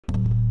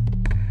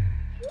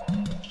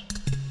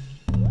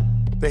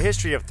The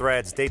history of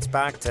threads dates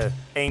back to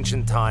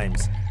ancient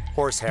times.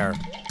 Horsehair,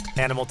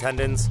 animal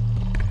tendons.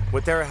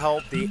 With their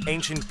help, the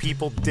ancient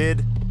people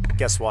did,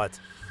 guess what?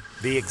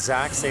 The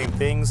exact same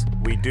things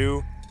we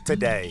do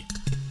today.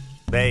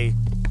 They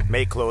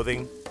make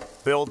clothing,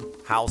 build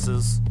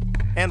houses,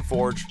 and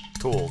forge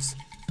tools.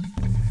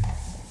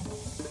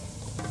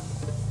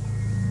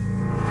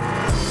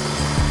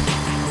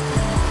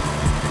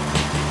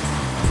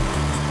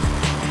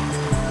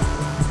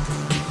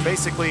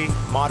 Basically,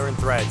 modern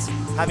threads,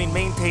 having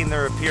maintained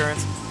their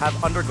appearance,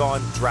 have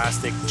undergone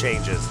drastic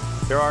changes.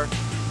 There are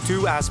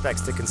two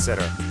aspects to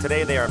consider.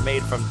 Today they are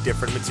made from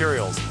different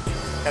materials,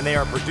 and they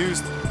are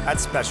produced at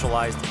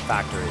specialized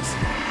factories.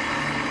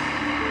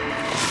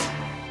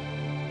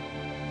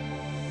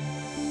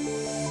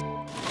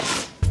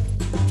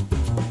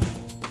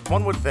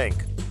 One would think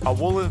a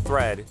woolen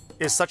thread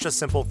is such a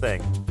simple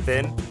thing,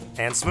 thin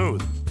and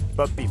smooth.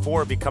 But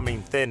before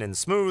becoming thin and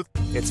smooth,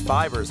 its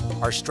fibers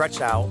are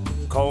stretched out,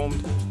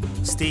 combed,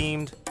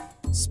 steamed,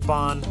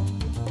 spun,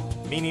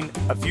 meaning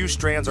a few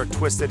strands are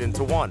twisted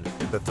into one.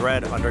 The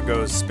thread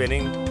undergoes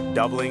spinning,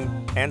 doubling,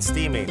 and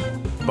steaming.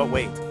 But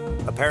wait,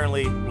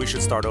 apparently we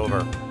should start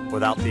over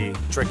without the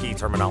tricky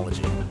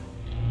terminology.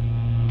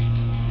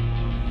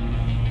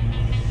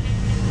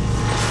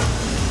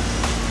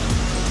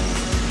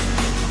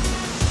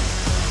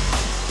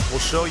 We'll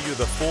show you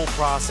the full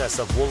process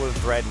of woolen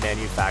thread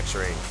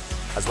manufacturing,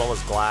 as well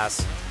as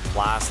glass,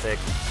 plastic,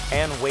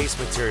 and waste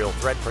material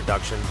thread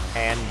production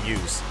and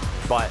use.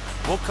 But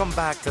we'll come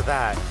back to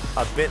that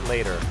a bit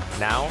later.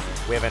 Now,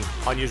 we have an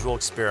unusual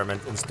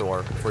experiment in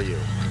store for you.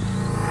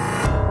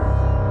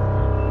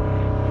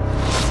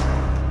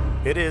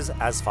 It is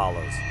as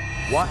follows.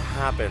 What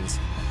happens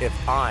if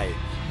I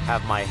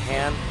have my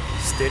hand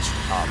stitched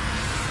up?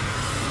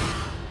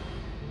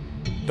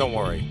 Don't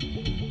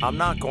worry, I'm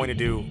not going to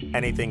do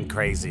anything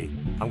crazy.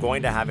 I'm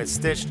going to have it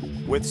stitched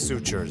with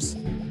sutures.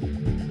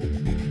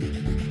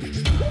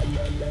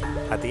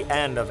 At the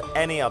end of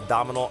any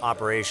abdominal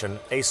operation,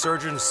 a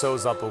surgeon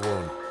sews up a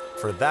wound.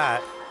 For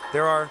that,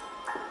 there are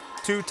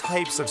two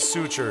types of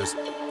sutures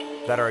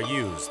that are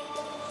used: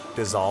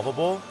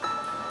 dissolvable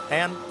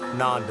and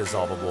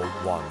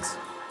non-dissolvable ones.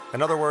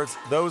 In other words,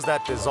 those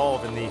that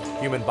dissolve in the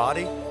human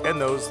body and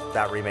those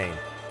that remain.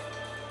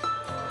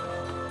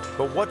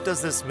 But what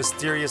does this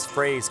mysterious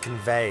phrase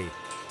convey?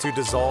 To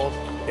dissolve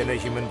in a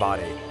human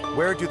body.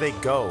 Where do they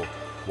go?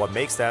 What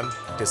makes them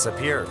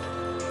disappear?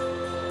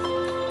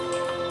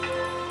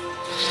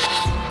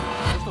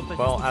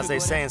 Well, as they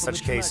say in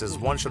such cases,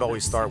 one should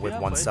always start with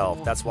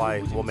oneself. That's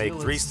why we'll make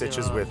 3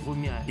 stitches with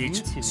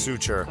each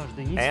suture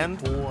and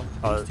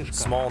a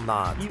small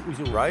knot,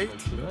 right?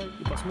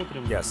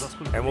 Yes,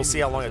 and we'll see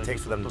how long it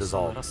takes for them to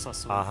dissolve.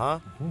 Uh-huh,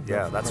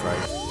 yeah, that's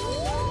right.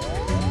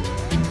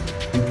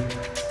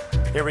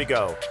 Here we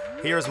go.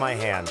 Here's my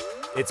hand.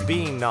 It's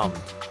being numbed.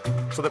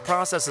 So the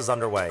process is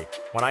underway.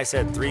 When I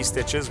said 3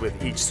 stitches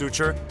with each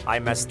suture, I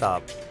messed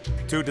up.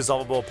 2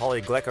 dissolvable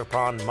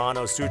polyglycopron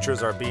mono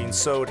sutures are being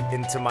sewed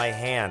into my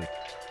hand.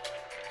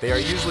 They are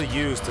usually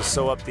used to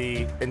sew up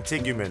the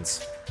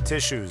integuments,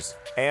 tissues,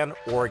 and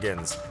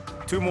organs.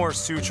 2 more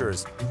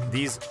sutures,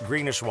 these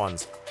greenish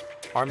ones,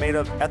 are made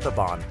of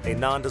ethibond, a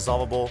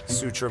non-dissolvable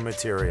suture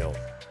material.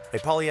 A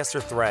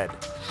polyester thread.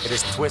 It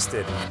is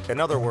twisted, in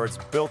other words,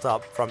 built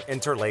up from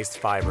interlaced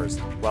fibers.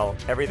 Well,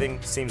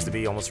 everything seems to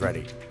be almost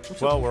ready.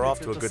 Well, we're off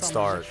to a good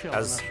start,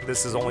 as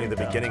this is only the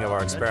beginning of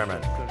our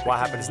experiment. What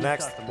happens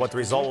next, what the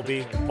result will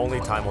be, only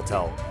time will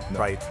tell,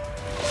 right?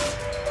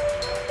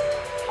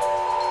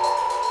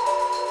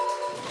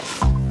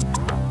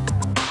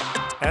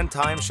 And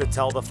time should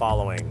tell the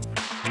following.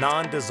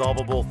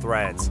 Non-dissolvable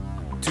threads,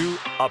 2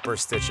 upper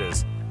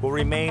stitches, will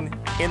remain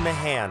in the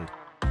hand.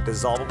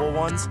 Dissolvable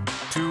ones,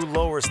 2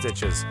 lower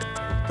stitches.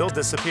 They'll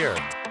disappear.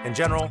 In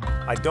general,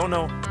 I don't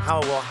know how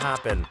it will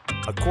happen.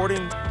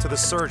 According to the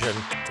surgeon,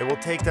 it will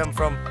take them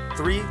from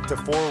 3 to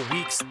 4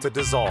 weeks to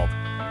dissolve.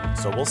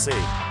 So we'll see.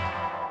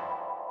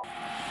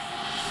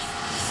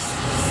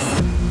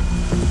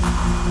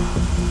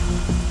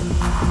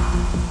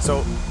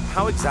 So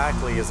how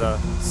exactly is a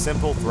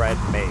simple thread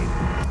made?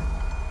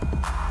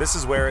 This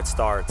is where it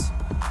starts,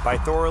 by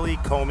thoroughly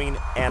combing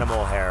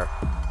animal hair,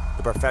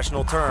 the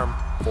professional term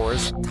for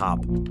his top.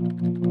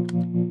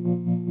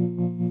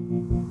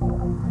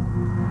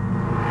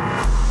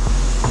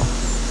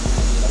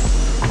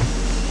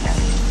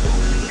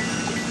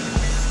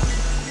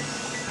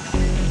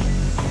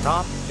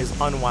 Top is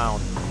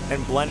unwound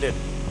and blended,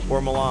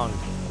 or melonged,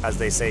 as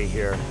they say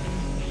here.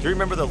 Do you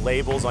remember the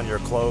labels on your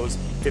clothes?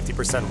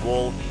 50%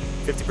 wool,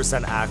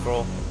 50%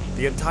 acryl.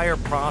 The entire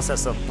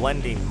process of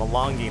blending,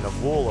 melonging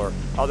of wool or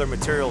other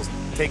materials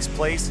takes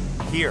place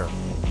here.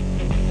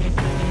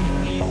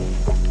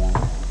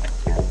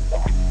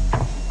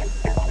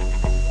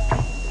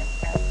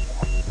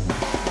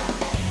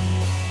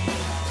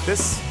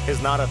 This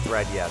is not a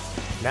thread yet.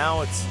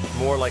 Now it's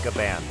more like a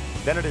band.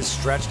 Then it is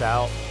stretched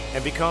out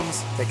and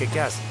becomes, take a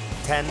guess,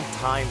 10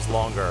 times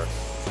longer.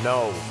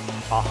 No,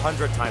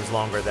 100 times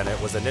longer than it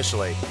was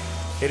initially.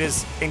 It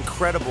is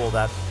incredible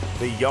that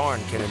the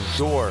yarn can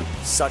endure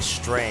such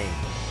strain,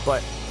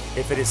 but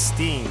if it is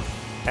steamed,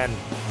 and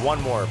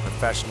one more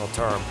professional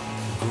term,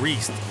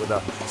 greased with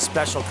a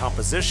special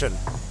composition,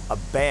 a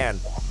band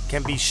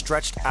can be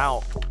stretched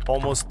out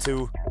almost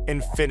to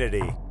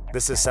infinity.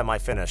 This is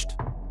semi-finished.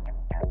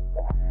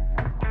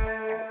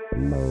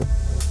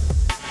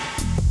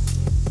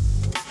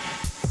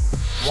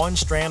 One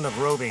strand of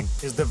roving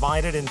is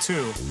divided in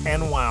two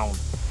and wound,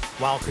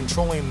 while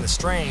controlling the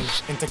strain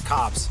into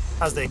cops,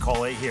 as they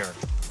call it here.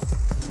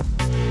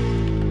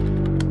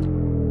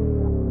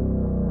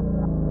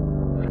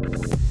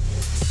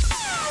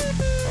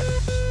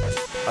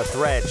 A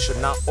thread should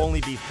not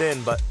only be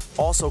thin, but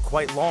also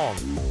quite long.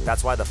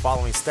 That's why the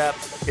following step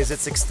is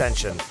its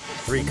extension.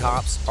 3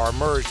 cops are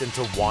merged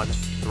into one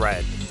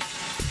thread.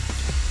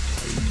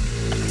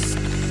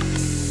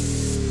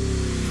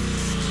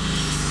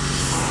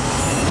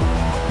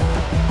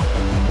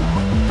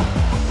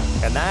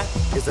 And that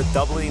is a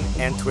doubling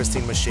and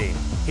twisting machine.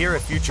 Here, a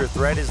future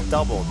thread is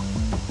doubled.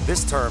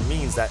 This term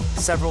means that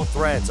several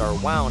threads are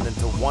wound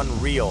into one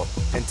reel,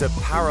 into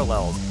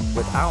parallels,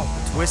 without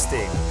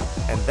twisting.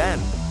 And then,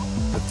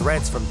 the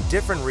threads from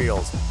different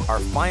reels are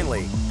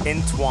finally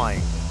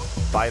entwined.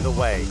 By the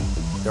way,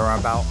 there are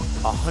about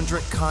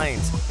 100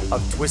 kinds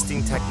of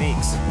twisting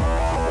techniques.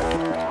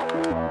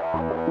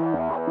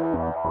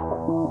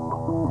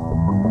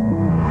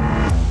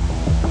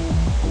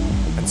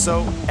 And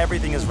so,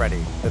 everything is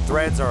ready. The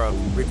threads are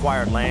of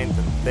required length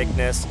and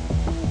thickness,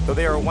 though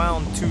they are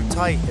wound too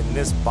tight in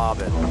this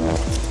bobbin.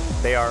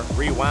 They are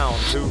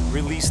rewound to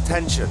release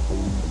tension.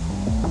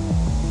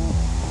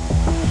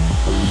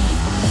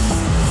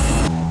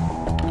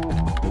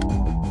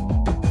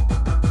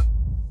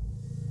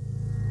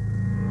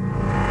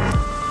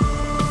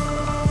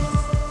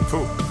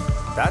 Phew,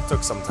 that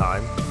took some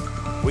time.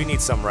 We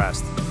need some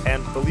rest.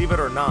 And believe it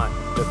or not,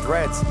 the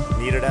threads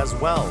need it as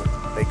well.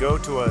 They go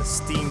to a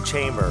steam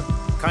chamber,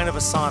 kind of a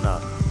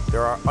sauna. They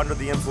are under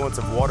the influence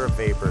of water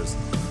vapors.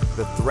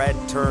 The thread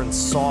turns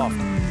soft,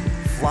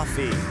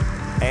 fluffy,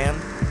 and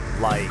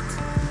light.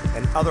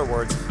 In other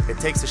words, it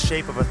takes the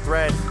shape of a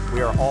thread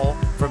we are all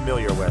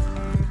familiar with.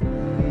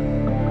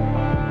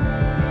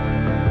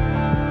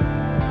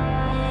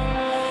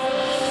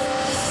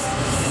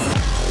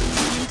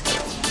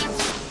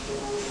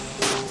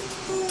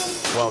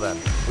 Well then,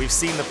 we've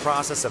seen the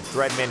process of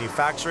thread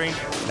manufacturing.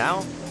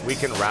 Now we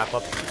can wrap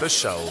up the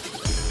show.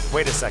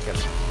 Wait a second,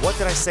 what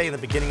did I say in the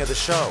beginning of the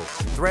show?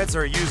 Threads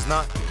are used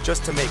not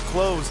just to make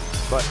clothes,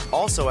 but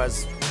also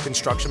as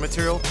construction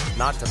material,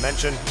 not to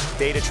mention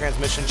data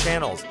transmission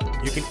channels.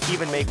 You can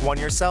even make one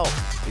yourself.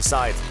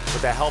 Besides,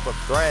 with the help of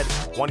thread,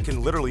 one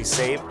can literally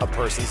save a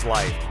person's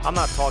life. I'm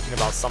not talking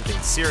about something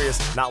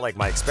serious, not like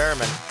my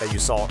experiment that you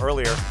saw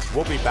earlier.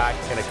 We'll be back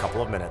in a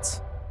couple of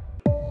minutes.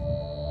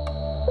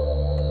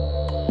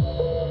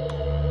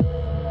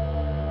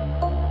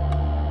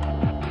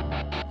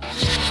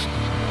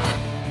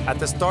 At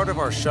the start of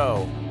our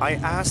show, I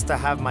asked to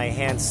have my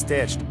hand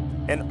stitched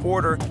in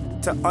order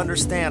to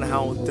understand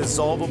how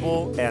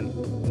dissolvable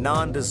and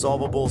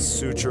non-dissolvable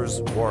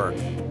sutures work.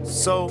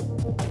 So,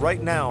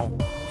 right now,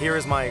 here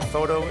is my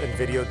photo and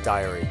video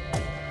diary.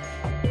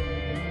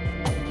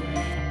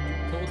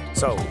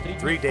 So,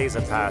 3 days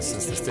have passed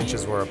since the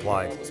stitches were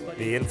applied.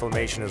 The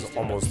inflammation is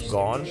almost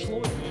gone,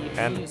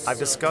 and I've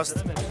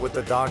discussed with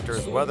the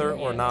doctors whether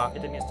or not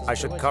I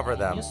should cover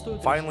them.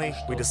 Finally,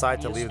 we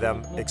decided to leave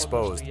them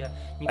exposed.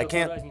 I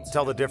can't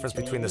tell the difference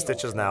between the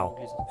stitches now.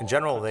 In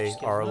general, they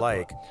are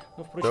alike,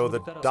 though the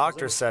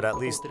doctor said at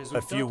least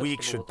a few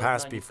weeks should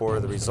pass before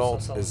the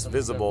result is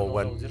visible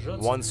when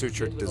one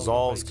suture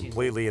dissolves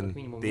completely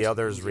and the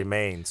others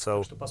remain.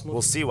 So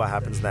we'll see what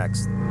happens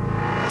next.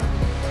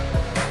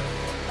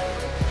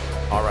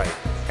 All right,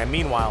 and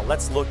meanwhile,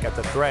 let's look at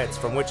the threads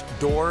from which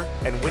door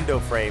and window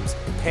frames,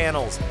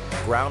 panels,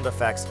 ground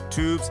effects,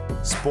 tubes,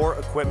 sport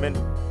equipment,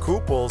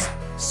 cupolas,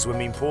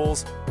 swimming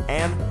pools,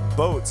 and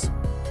boats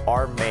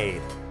are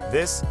made.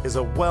 This is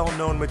a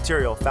well-known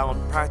material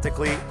found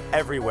practically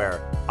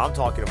everywhere. I'm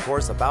talking, of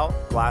course, about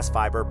glass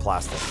fiber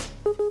plastic.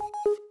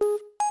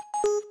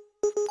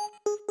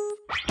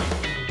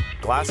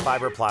 Glass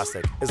fiber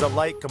plastic is a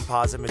light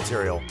composite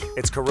material.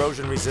 It's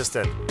corrosion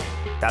resistant.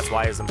 That's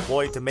why it's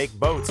employed to make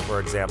boats, for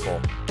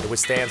example. It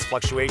withstands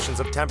fluctuations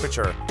of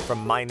temperature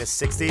from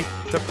 -60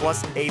 to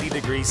 +80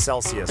 degrees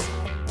Celsius.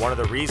 One of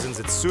the reasons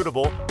it's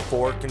suitable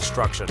for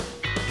construction.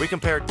 We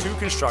compared 2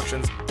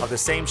 constructions of the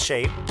same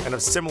shape and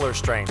of similar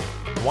strength,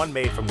 one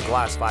made from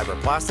glass fiber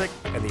plastic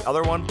and the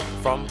other one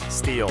from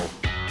steel.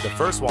 The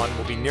first one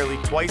will be nearly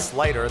twice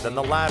lighter than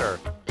the latter,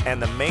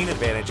 and the main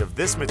advantage of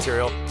this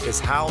material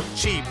is how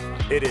cheap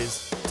it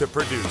is to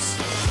produce.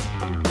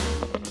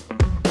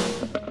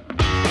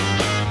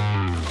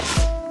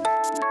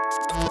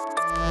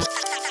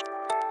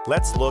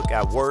 Let's look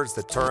at words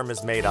the term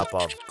is made up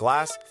of.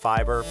 Glass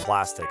fiber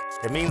plastic.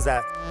 It means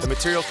that the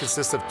material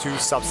consists of 2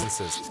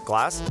 substances,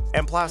 glass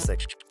and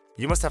plastic.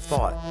 You must have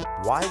thought,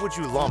 why would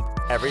you lump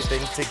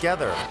everything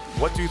together?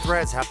 What do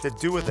threads have to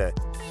do with it?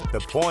 The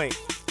point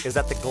is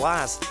that the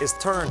glass is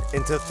turned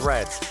into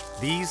threads,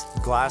 these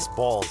glass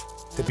balls,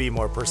 to be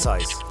more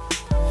precise.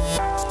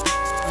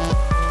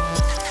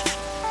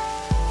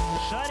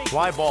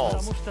 Why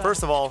balls?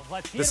 First of all,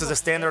 this is a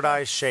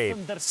standardized shape.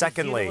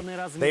 Secondly,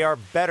 they are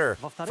better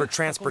for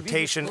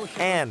transportation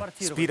and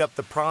speed up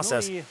the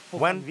process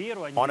when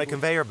on a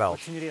conveyor belt.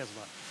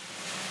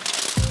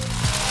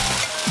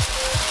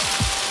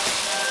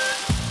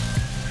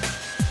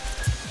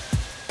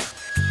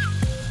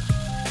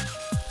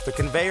 The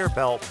conveyor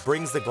belt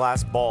brings the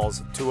glass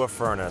balls to a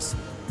furnace.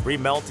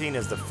 Remelting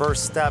is the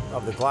first step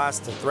of the glass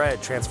to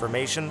thread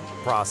transformation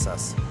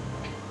process.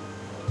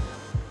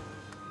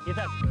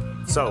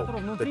 So,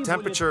 the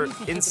temperature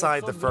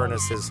inside the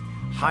furnace is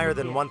higher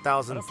than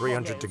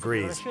 1,300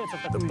 degrees.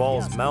 The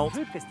balls melt,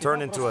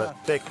 turn into a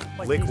thick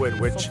liquid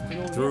which,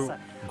 through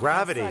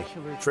gravity,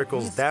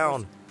 trickles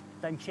down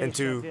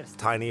into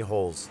tiny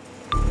holes.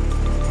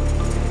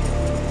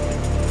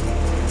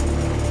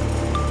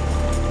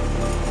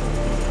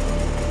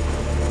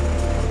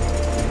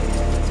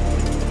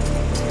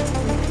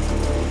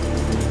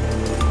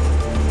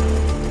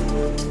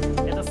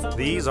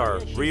 These are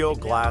real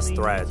glass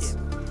threads.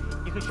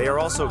 They are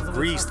also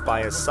greased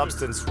by a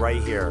substance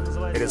right here.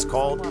 It is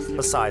called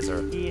a sizer,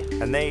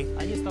 and they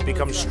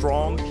become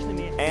strong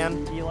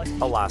and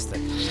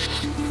elastic.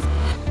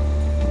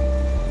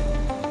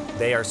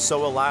 They are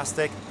so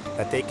elastic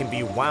that they can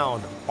be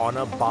wound on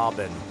a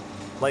bobbin,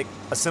 like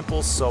a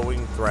simple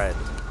sewing thread.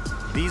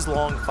 These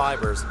long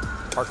fibers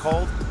are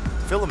called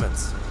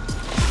filaments.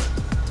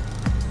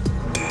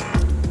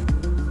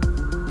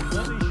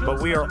 But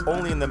we are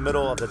only in the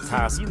middle of the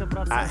task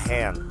at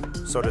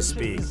hand, so to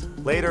speak.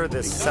 Later,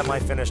 this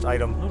semi-finished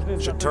item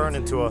should turn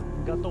into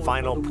a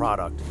final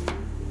product.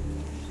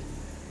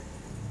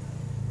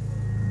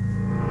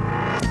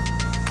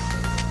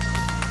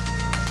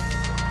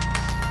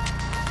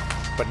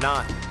 But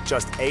not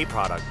just a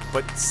product,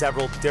 but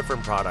several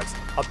different products,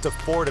 up to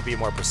 4 to be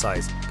more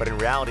precise. But in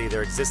reality,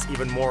 there exists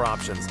even more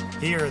options.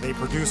 Here, they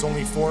produce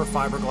only 4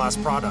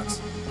 fiberglass products.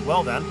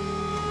 Well then,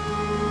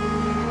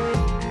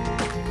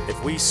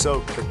 if we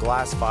soak the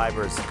glass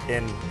fibers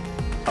in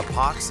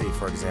epoxy,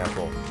 for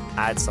example,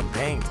 add some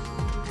paint,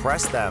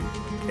 press them,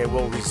 it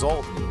will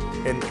result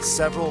in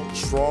several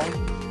strong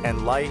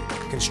and light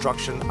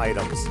construction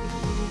items.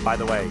 By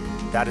the way,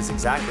 that is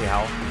exactly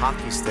how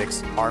hockey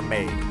sticks are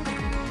made.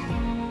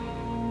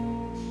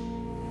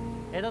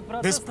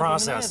 This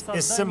process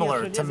is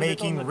similar to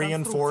making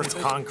reinforced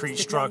concrete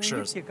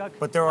structures,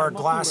 but there are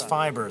glass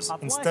fibers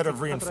instead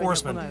of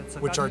reinforcement,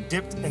 which are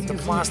dipped into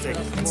plastic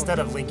instead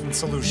of linking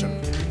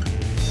solution.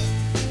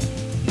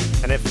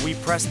 And if we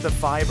press the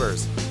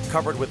fibers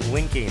covered with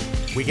linking,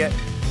 we get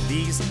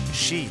these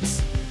sheets.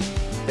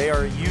 They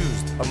are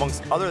used,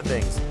 amongst other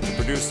things, to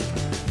produce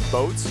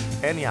boats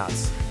and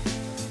yachts.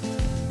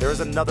 There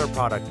is another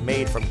product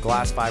made from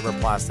glass fiber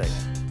plastic.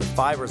 The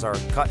fibers are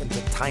cut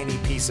into tiny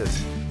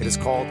pieces. It is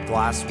called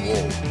glass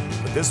wool.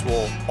 But this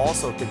wool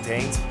also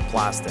contains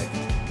plastic.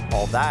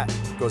 All that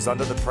goes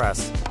under the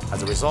press.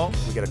 As a result,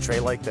 we get a tray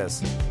like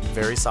this,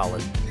 very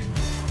solid.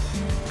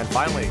 And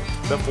finally,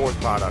 the fourth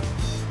product.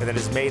 And it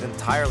is made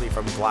entirely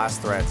from glass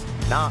threads,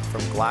 not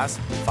from glass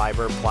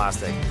fiber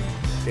plastic.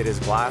 It is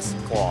glass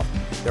cloth.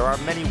 There are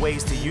many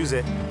ways to use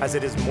it, as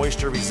it is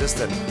moisture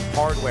resistant,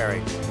 hard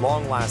wearing,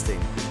 long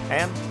lasting,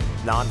 and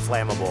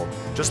non-flammable.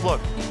 Just look,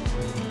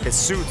 it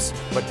suits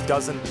but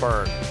doesn't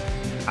burn.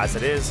 As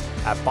it is,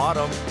 at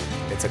bottom,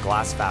 it's a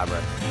glass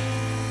fabric.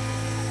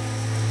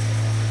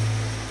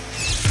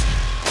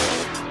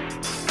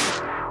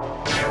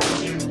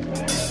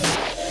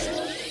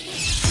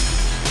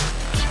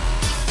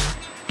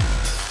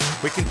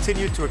 We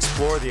continue to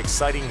explore the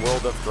exciting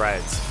world of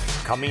threads.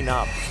 Coming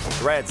up,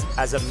 threads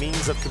as a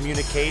means of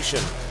communication,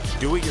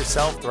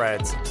 do-it-yourself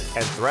threads,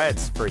 and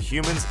threads for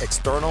humans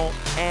external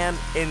and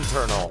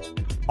internal.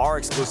 Our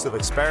exclusive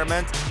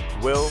experiment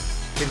will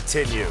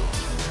continue.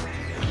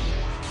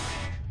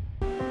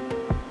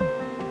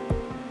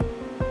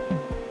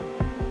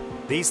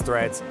 These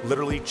threads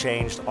literally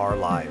changed our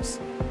lives.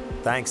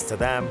 Thanks to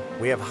them,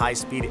 we have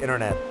high-speed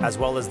internet as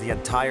well as the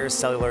entire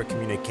cellular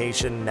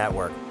communication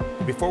network.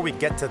 Before we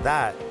get to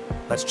that,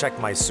 let's check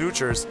my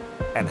sutures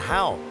and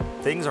how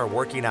things are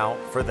working out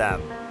for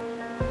them.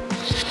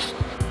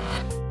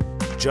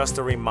 Just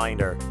a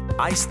reminder,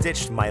 I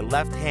stitched my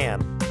left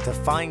hand to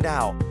find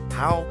out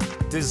how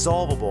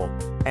dissolvable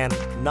and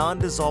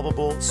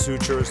non-dissolvable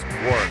sutures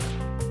work.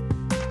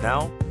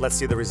 Now, let's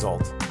see the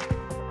result.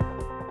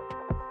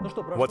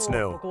 What's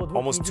new?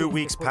 Almost 2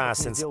 weeks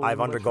passed since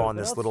I've undergone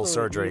this little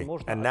surgery,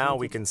 and now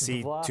we can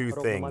see two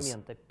things.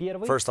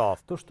 First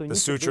off, the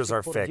sutures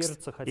are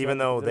fixed, even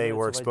though they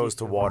were exposed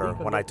to water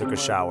when I took a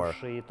shower.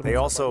 They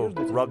also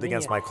rubbed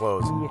against my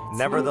clothes.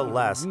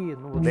 Nevertheless,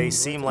 they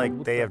seem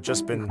like they have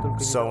just been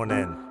sewn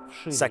in.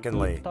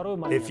 Secondly,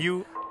 if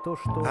you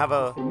have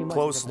a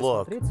close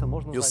look,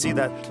 you'll see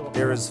that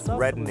there is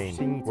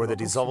reddening where the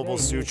dissolvable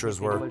sutures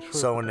were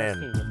sewn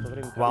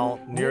in, while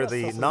near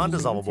the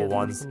non-dissolvable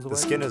ones, the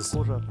skin is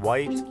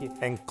white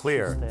and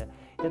clear.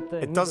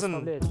 It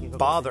doesn't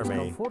bother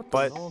me,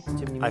 but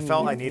I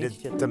felt I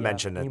needed to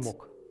mention it.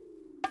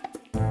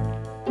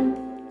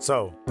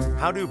 So,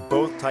 how do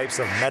both types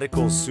of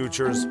medical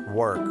sutures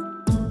work?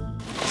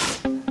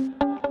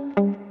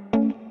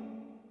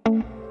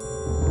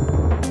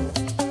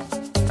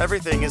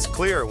 Everything is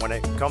clear when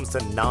it comes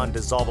to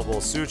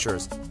non-dissolvable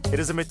sutures. It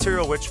is a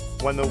material which,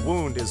 when the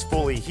wound is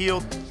fully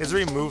healed, is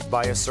removed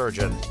by a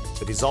surgeon.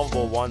 The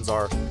dissolvable ones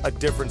are a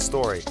different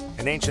story.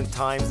 In ancient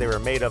times, they were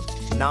made of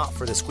not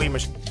for the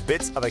squeamish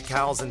bits of a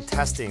cow's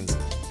intestines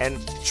and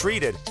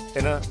treated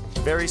in a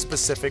very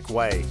specific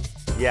way.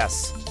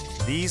 Yes,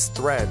 these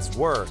threads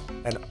were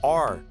and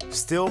are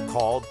still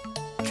called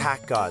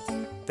catgut.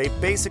 They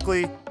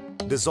basically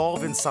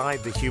dissolve inside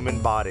the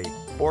human body,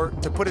 or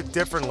to put it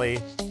differently,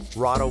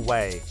 rot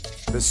away.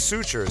 The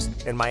sutures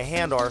in my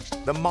hand are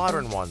the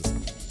modern ones.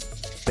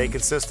 They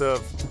consist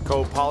of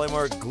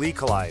copolymer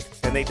glycolide,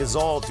 and they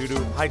dissolve due to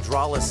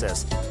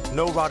hydrolysis.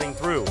 No rotting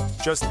through,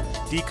 just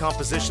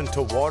decomposition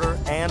to water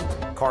and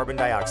carbon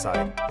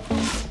dioxide.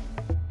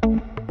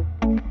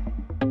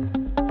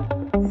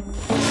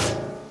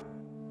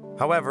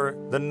 However,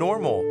 the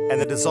normal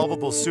and the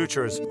dissolvable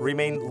sutures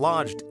remain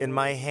lodged in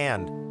my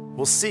hand.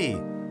 We'll see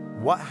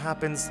what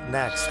happens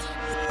next.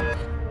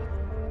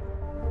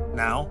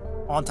 Now,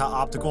 onto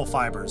optical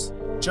fibers.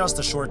 Just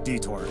a short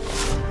detour.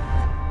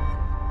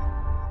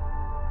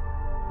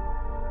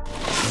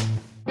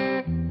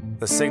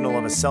 The signal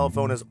of a cell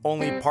phone is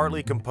only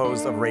partly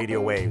composed of radio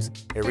waves.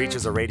 It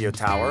reaches a radio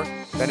tower,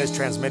 then is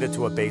transmitted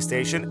to a base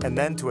station, and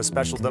then to a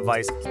special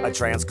device, a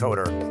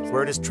transcoder,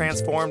 where it is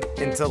transformed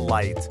into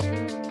light.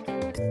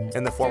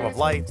 In the form of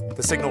light,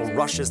 the signal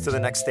rushes to the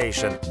next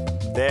station.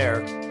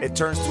 There, it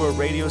turns to a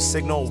radio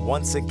signal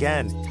once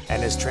again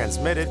and is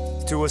transmitted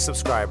to a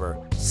subscriber.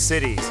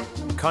 Cities,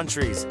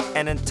 countries,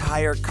 and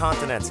entire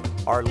continents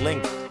are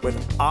linked with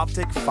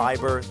optic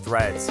fiber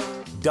threads.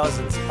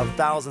 Dozens of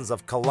thousands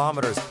of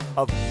kilometers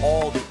of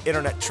all the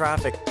internet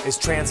traffic is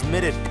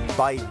transmitted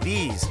by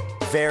these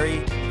very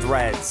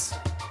threads.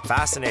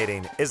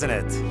 Fascinating, isn't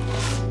it?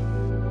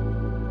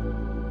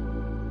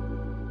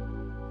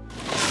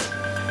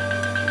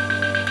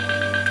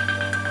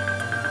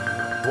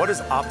 What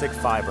is optic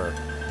fiber?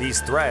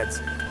 These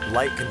threads,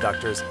 light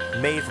conductors,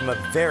 made from a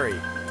very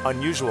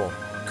unusual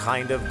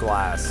kind of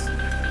glass.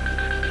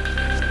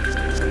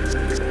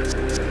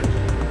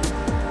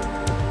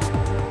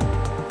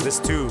 This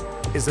tube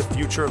is a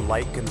future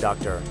light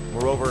conductor.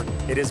 Moreover,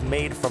 it is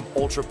made from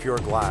ultra-pure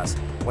glass.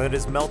 When it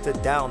is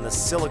melted down, the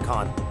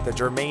silicon, the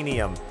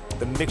germanium,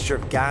 the mixture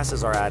of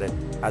gases are added.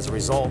 As a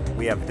result,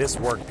 we have this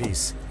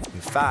workpiece.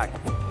 In fact,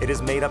 it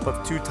is made up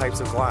of two types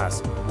of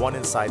glass, one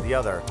inside the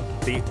other.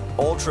 The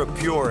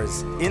ultra-pure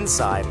is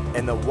inside,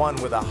 and the one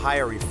with a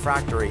higher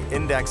refractory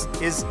index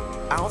is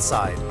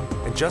outside.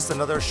 In just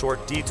another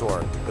short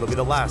detour, it'll be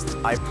the last,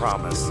 I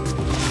promise.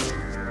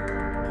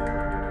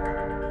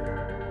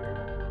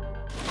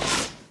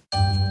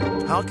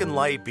 How can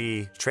light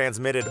be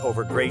transmitted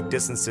over great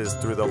distances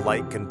through the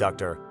light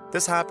conductor?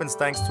 This happens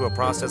thanks to a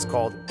process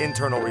called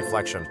internal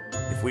reflection.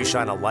 If we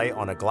shine a light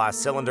on a glass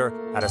cylinder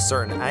at a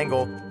certain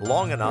angle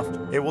long enough,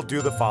 it will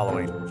do the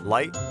following.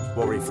 Light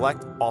will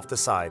reflect off the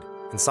side.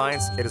 In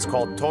science, it is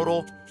called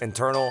total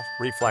internal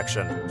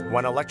reflection,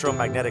 when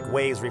electromagnetic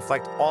waves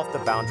reflect off the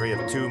boundary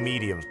of two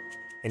medium.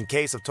 In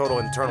case of total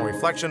internal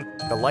reflection,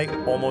 the light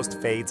almost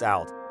fades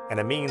out, and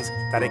it means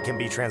that it can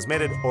be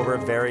transmitted over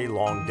very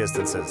long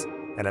distances.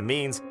 And it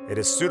means it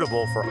is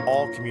suitable for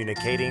all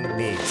communicating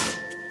needs.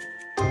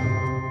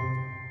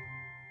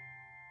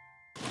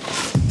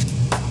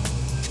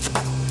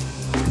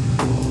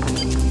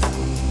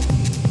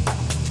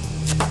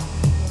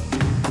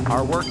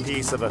 Our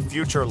workpiece of a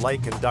future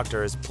light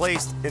conductor is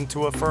placed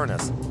into a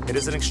furnace. It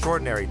is an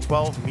extraordinary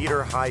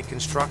 12-meter high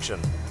construction.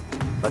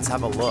 Let's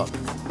have a look.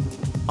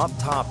 Up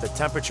top, the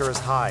temperature is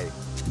high.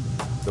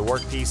 The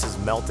workpiece is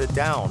melted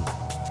down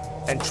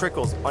and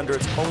trickles under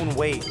its own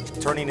weight,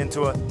 turning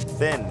into a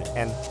thin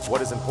and,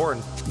 what is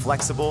important,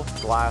 flexible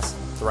glass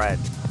thread.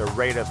 The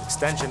rate of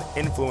extension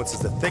influences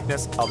the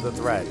thickness of the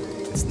thread.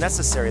 It's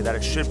necessary that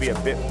it should be a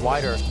bit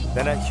wider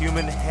than a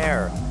human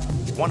hair,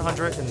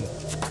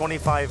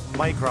 125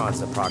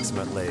 microns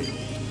approximately.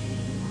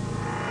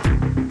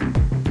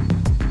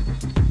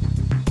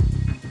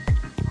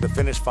 The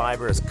finished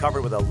fiber is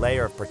covered with a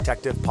layer of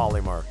protective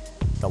polymer.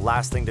 The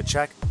last thing to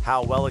check,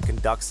 how well it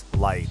conducts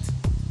light.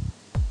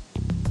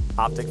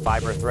 Optic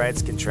fiber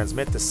threads can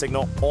transmit the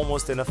signal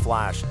almost in a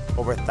flash,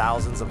 over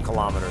thousands of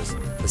kilometers.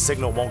 The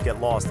signal won't get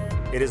lost.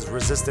 It is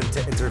resistant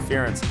to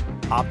interference.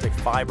 Optic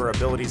fiber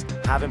abilities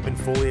haven't been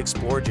fully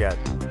explored yet.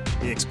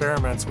 The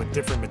experiments with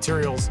different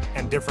materials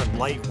and different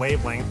light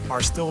wavelength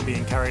are still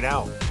being carried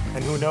out.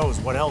 And who knows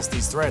what else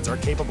these threads are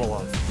capable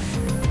of.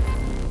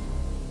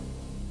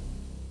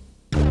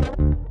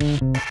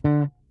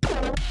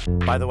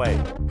 By the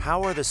way,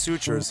 how are the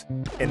sutures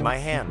in my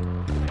hand?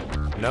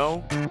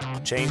 No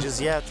changes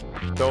yet,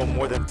 though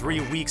more than 3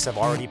 weeks have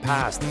already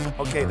passed.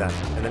 Okay then,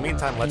 in the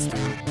meantime, let's do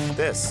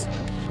this.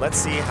 Let's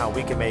see how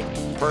we can make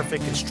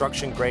perfect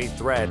construction grade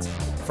threads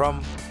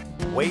from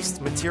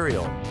waste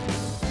material.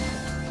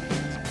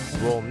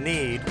 We'll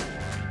need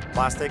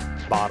plastic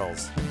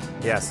bottles.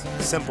 Yes,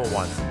 simple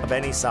ones, of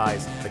any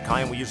size, the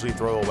kind we usually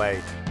throw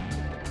away.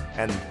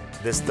 And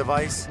this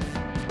device,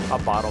 a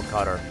bottle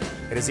cutter.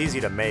 It is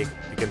easy to make.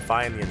 You can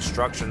find the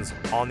instructions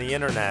on the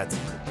internet.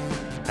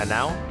 And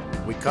now,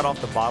 we cut off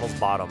the bottle's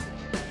bottom,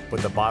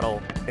 put the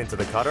bottle into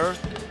the cutter,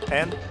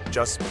 and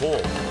just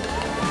pull.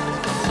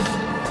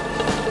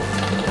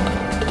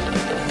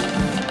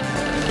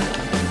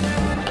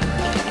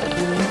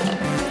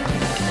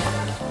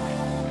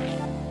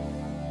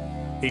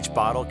 Each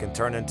bottle can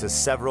turn into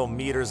several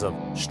meters of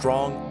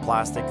strong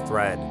plastic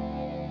thread.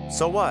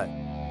 So what?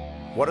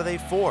 What are they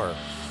for,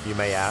 you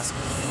may ask?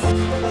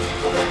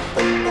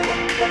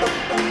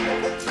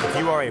 If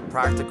you are a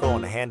practical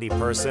and handy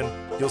person,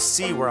 you'll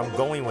see where I'm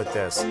going with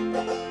this.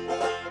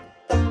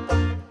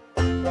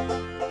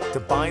 To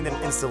bind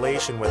an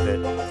installation with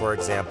it, for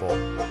example,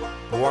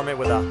 warm it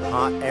with a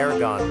hot air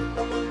gun,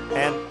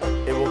 and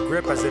it will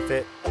grip as if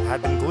it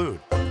had been glued.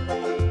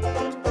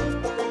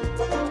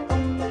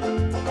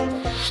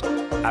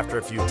 After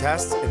a few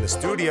tests in the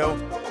studio,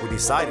 we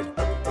decided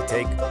to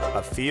take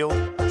a field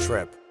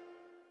trip.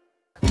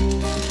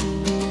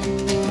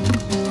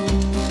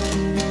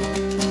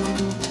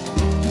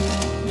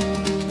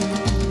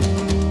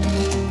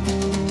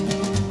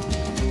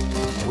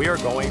 We are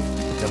going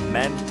to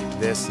mend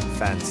this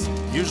fence.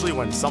 Usually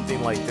when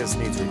something like this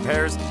needs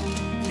repairs,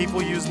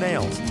 people use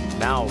nails.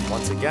 Now,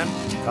 once again,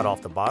 cut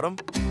off the bottom,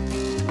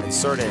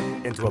 insert it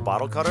into a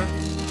bottle cutter,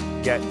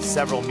 get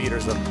several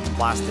meters of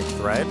plastic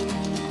thread.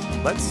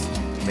 Let's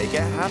make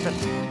it happen.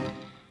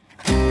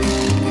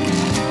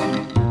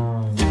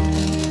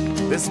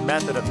 This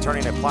method of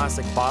turning a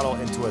plastic bottle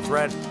into a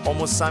thread,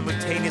 almost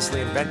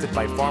simultaneously invented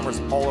by farmers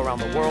all around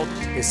the world,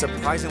 is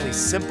surprisingly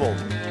simple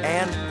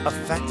and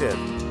effective.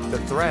 The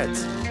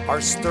threads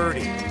are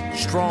sturdy,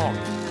 strong,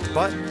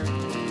 but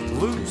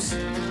loose.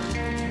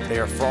 They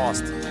are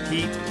frost,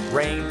 heat,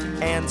 rain,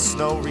 and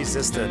snow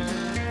resistant.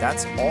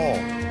 That's all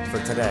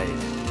for today.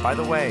 By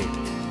the way,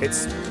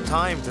 it's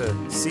time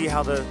to see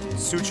how the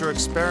suture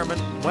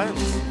experiment went.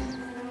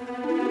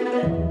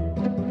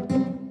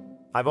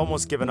 I've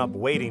almost given up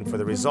waiting for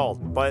the result,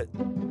 but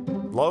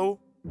lo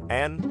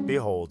and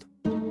behold.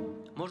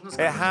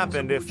 It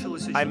happened, if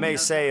I may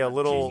say, a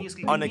little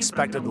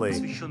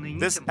unexpectedly.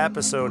 This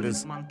episode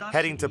is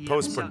heading to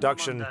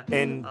post-production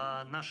in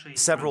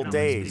several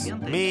days.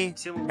 Me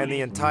and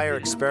the entire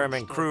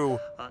experiment crew,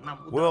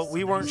 well,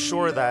 we weren't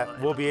sure that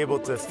we'll be able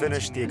to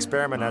finish the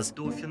experiment as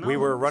we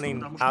were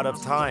running out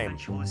of time.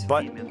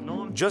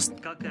 But just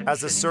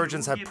as the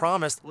surgeons had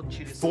promised,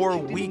 4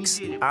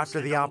 weeks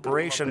after the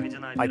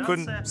operation, I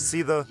couldn't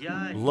see the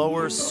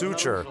lower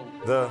suture,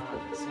 the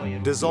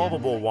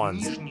dissolvable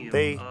ones.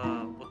 They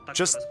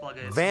just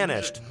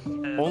vanished.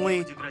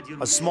 Only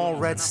a small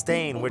red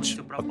stain, which,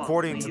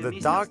 according to the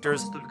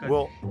doctors,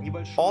 will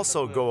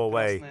also go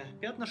away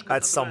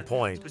at some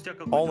point.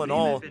 All in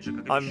all,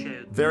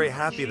 I'm very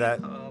happy that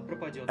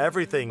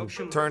everything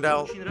turned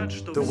out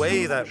the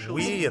way that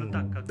we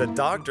and the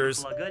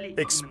doctors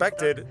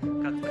expected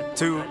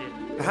to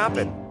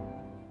happen.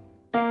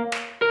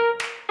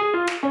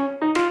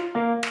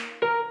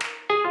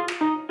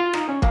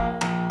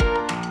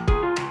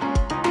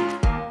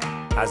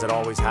 As it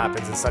always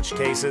happens in such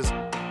cases,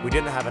 we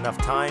didn't have enough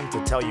time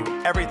to tell you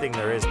everything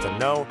there is to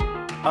know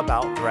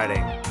about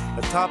threading.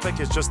 The topic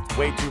is just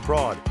way too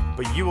broad,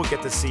 but you will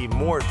get to see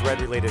more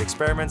thread-related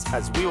experiments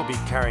as we will be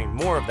carrying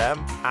more of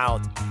them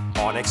out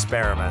on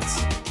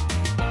experiments.